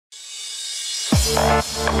Hi,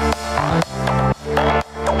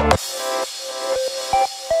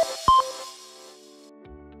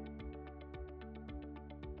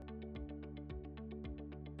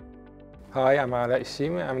 I'm Alaa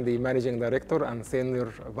Elshimy. I'm the Managing Director and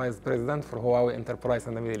Senior Vice President for Huawei Enterprise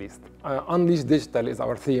in the Middle East. Unleash Digital is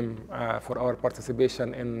our theme for our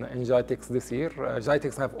participation in GITEX this year.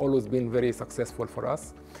 GITEX have always been very successful for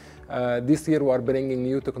us. This year we are bringing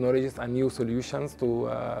new technologies and new solutions to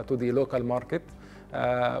the local market.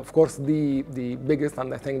 Of course, the biggest,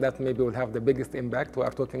 and I think that maybe will have the biggest impact, we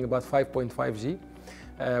are talking about 5.5G.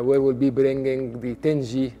 Where we'll be bringing the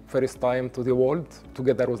 10G first time to the world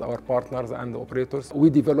together with our partners and the operators. We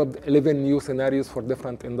developed 11 new scenarios for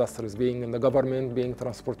different industries, being in the government, being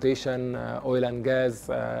transportation, oil and gas,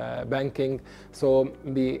 banking. So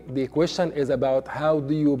the question is about how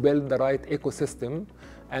do you build the right ecosystem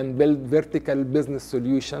and build vertical business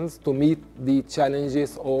solutions to meet the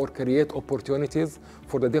challenges or create opportunities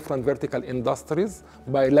for the different vertical industries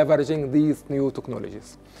by leveraging these new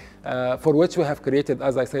technologies. For which we have created,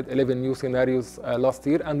 as I said, 11 new scenarios last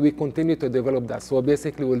year, and we continue to develop that. So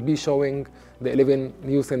basically we'll be showing the 11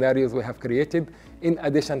 new scenarios we have created, in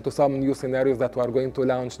addition to some new scenarios that we are going to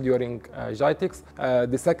launch during GITEX.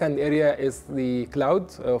 The second area is the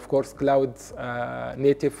cloud. Of course, cloud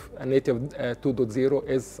native 2.0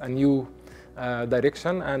 is a new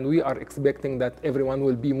direction, and we are expecting that everyone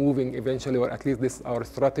will be moving eventually, or at least this is our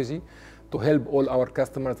strategy, to help all our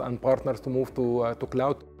customers and partners to move to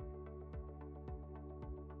cloud.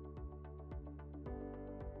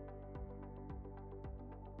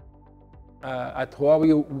 At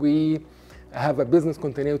Huawei, we have a business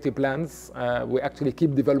continuity plans. We actually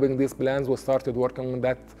keep developing these plans. We started working on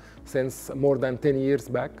that since more than 10 years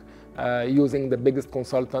back, using the biggest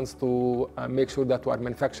consultants to make sure that we are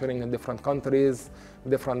manufacturing in different countries,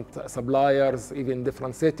 different suppliers, even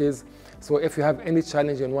different cities. So if you have any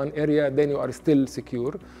challenge in one area, then you are still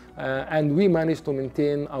secure. And we managed to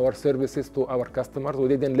maintain our services to our customers. We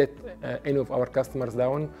didn't let any of our customers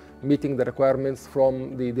down, meeting the requirements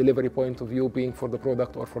from the delivery point of view, being for the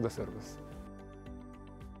product or for the service.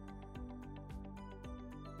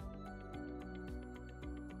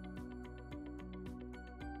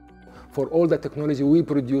 For all the technology we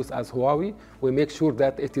produce as Huawei, we make sure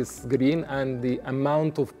that it is green, and the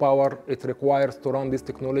amount of power it requires to run this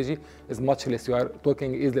technology is much less. You are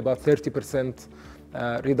talking easily about 30%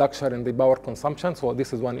 reduction in the power consumption, so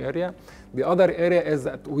this is one area. The other area is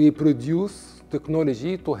that we produce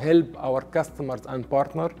technology to help our customers and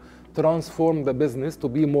partners transform the business to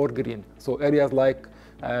be more green. So areas like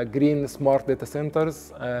green smart data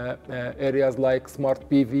centers, areas like smart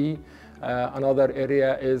PV. Another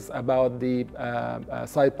area is about the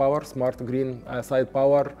side power, smart green side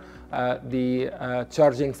power, the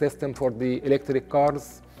charging system for the electric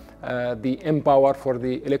cars, the M-Power for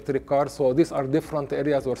the electric cars. So these are different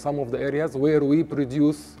areas, or some of the areas where we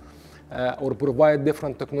produce or provide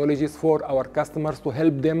different technologies for our customers to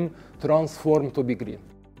help them transform to be green.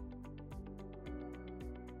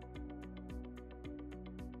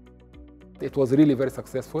 It was really very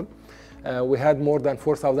successful. We had more than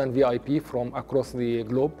 4,000 VIP from across the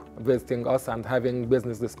globe visiting us and having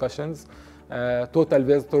business discussions. Total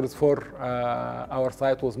visitors for our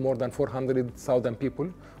site was more than 400,000 people,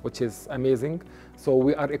 which is amazing. So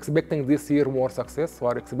we are expecting this year more success. We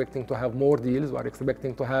are expecting to have more deals. We are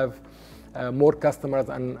expecting to have more customers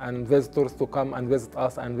and visitors to come and visit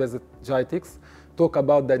us and visit GITEX, talk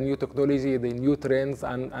about the new technology, the new trends,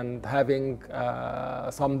 and having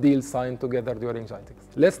some deals signed together during GITEX.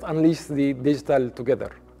 Let's unleash the digital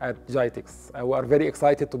together at GITEX. We are very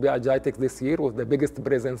excited to be at GITEX this year with the biggest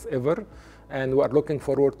presence ever, and we are looking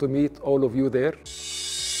forward to meet all of you there.